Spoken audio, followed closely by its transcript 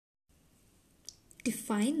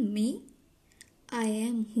define me? I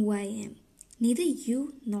am who I am. Neither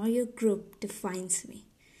you nor your group defines me.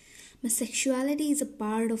 My sexuality is a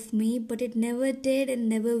part of me, but it never did and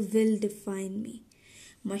never will define me.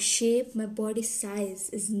 My shape, my body size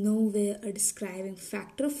is nowhere a describing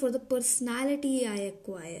factor for the personality I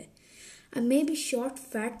acquire. I may be short,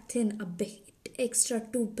 fat, thin, a bit extra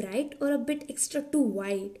too bright, or a bit extra too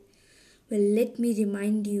wide. Well, let me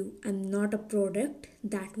remind you, I'm not a product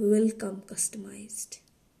that will come customized.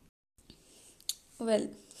 Well,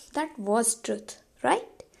 that was truth,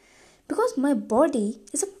 right? Because my body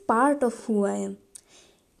is a part of who I am,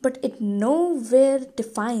 but it nowhere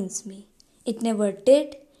defines me. It never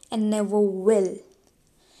did and never will.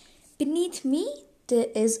 Beneath me, there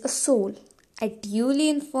is a soul. I duly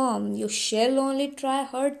inform you shall only try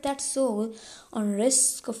hurt that soul on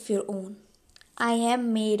risk of your own. I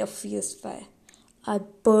am made of fierce fire. I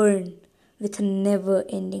burn with a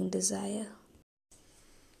never-ending desire.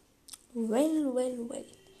 Well.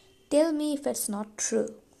 Tell me if it's not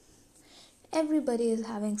true. Everybody is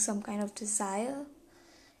having some kind of desire.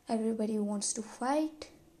 Everybody wants to fight.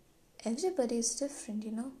 Everybody is different.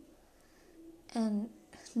 And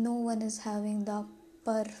no one is having the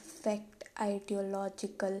perfect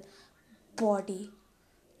ideological body.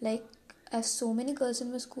 Like, I have so many girls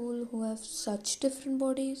in my school who have such different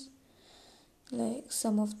bodies. Like,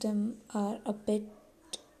 some of them are a bit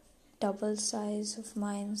double size of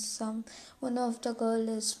mine. One of the girl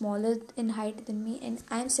is smaller in height than me, and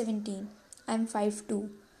I'm 17. I'm 5'2",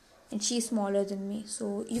 and she's smaller than me.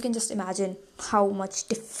 So you can just imagine how much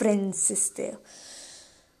difference is there.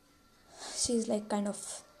 She's like kind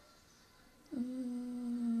of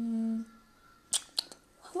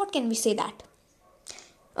what can we say that?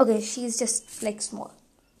 Okay, she's just like small.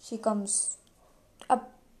 She comes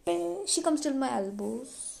up. She comes till my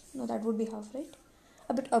elbows. No, that would be half, right?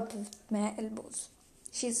 A bit up with my elbows.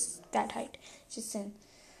 She's that height. She's thin.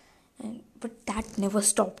 But that never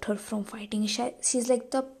stopped her from fighting. She's like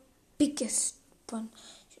the biggest one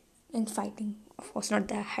in fighting. Of course, not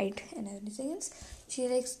that height and everything else. She's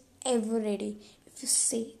like ever ready. If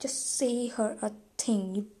you just say her a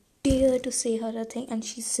thing, you dare to say her a thing, and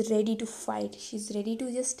she's ready to fight. She's ready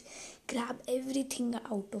to just grab everything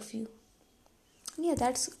out of you. Yeah,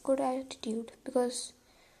 that's a good attitude, because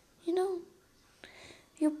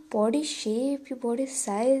your body shape, your body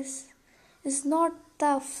size is not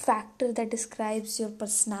the factor that describes your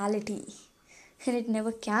personality, and it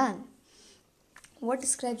never can. What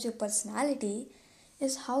describes your personality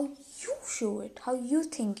is how you show it, how you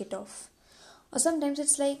think it of. Or sometimes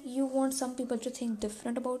it's like you want some people to think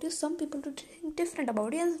different about you, some people to think different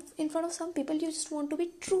about you, and in front of some people you just want to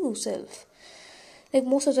be true self. Like,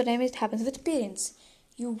 most of the time it happens with parents.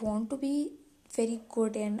 You want to be very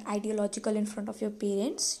good and ideological in front of your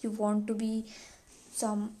parents. You want to be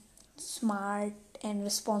some smart and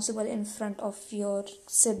responsible in front of your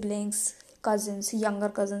siblings, cousins, younger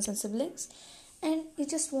cousins and siblings. And you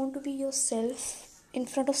just want to be yourself in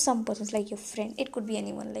front of some persons, like your friend. It could be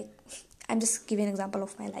anyone. Like, I'm just giving an example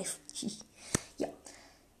of my life. Yeah.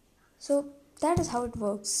 So that is how it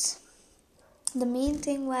works. The main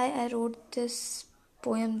thing why I wrote this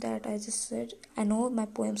poem that I just said, I know my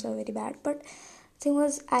poems are very bad, but the thing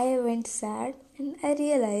was, I went sad and I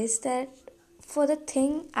realized that for the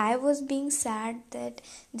thing I was being sad, that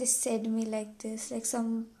they said me like this, like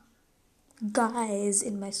some guys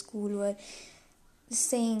in my school were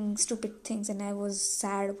saying stupid things and I was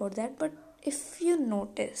sad about that. But if you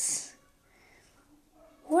notice,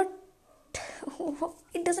 what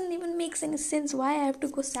it doesn't even make any sense why I have to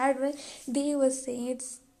go sad when they were saying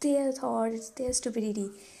it's their thought, it's their stupidity.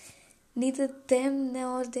 Neither them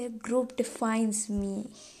nor their group defines me.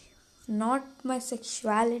 Not my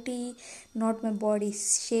sexuality, not my body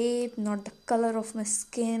shape, not the color of my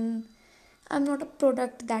skin. I'm not a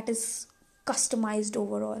product that is customized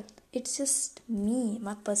overall. It's just me,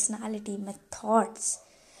 my personality, my thoughts.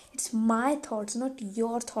 It's my thoughts, not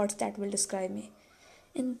your thoughts, that will describe me.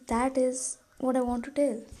 And that is what I want to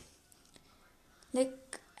tell.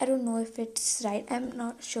 Like, I don't know if it's right. I'm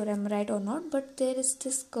not sure I'm right or not. But there is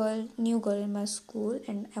this new girl in my school,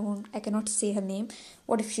 and I cannot say her name.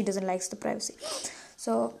 What if she doesn't like the privacy?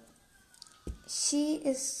 So she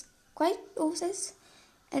is quite oversized.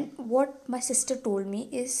 And what my sister told me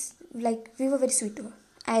is, like, we were very sweet to her.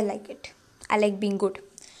 I like it. I like being good.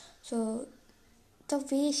 So the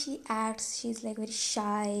way she acts, she's like very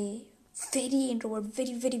shy, very introvert,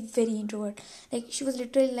 very, very, very introvert. Like, she was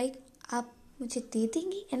literally like, "Aap mujhe de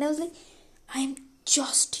dengi?" And I was like, "I am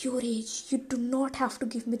just your age. You do not have to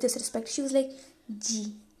give me this respect." She was like,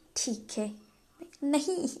 "जी, ठीक है."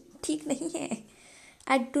 Nahi, ठीक नहीं है.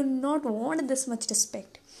 I do not want this much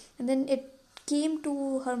respect. And then it came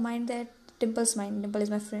to her mind that Dimple is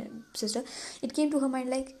my friend, sister. It came to her mind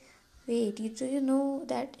like, wait, do you know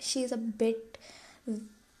that she is a bit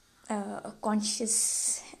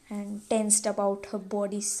conscious and tensed about her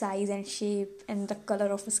body size and shape and the color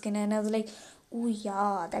of her skin? And I was like, oh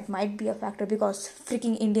yeah, that might be a factor because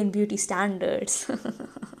freaking Indian beauty standards.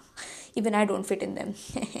 Even I don't fit in them.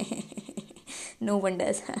 No one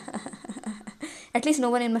does. At least no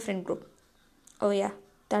one in my friend group. Oh yeah,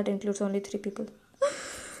 that includes only 3 people.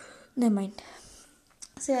 Never mind.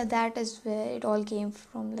 So yeah, that is where it all came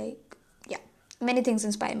from. Like, yeah, many things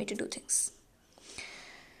inspire me to do things.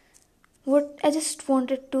 What I just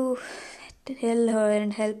wanted to tell her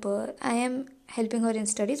and help her. I am helping her in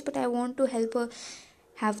studies, but I want to help her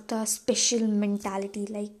have the special mentality,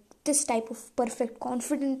 like this type of perfect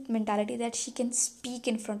confident mentality that she can speak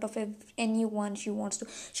in front of anyone she wants to.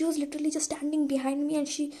 She was literally just standing behind me, and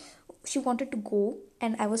she wanted to go,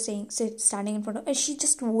 and I was saying standing in front of, and she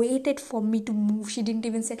just waited for me to move. She didn't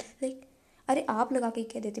even say like, अरे आप लगा के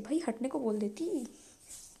कह देती भाई, हटने को बोल देती.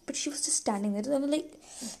 But she was just standing there. So I was like,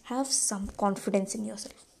 have some confidence in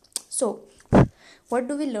yourself. So, what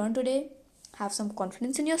do we learn today? Have some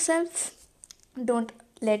confidence in yourself. Don't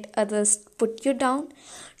let others put you down.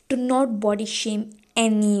 Do not body shame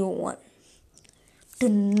anyone. Do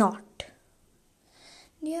not.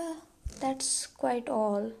 Yeah, that's quite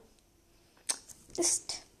all.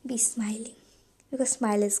 Just be smiling because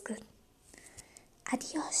smile is good.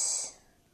 Adios.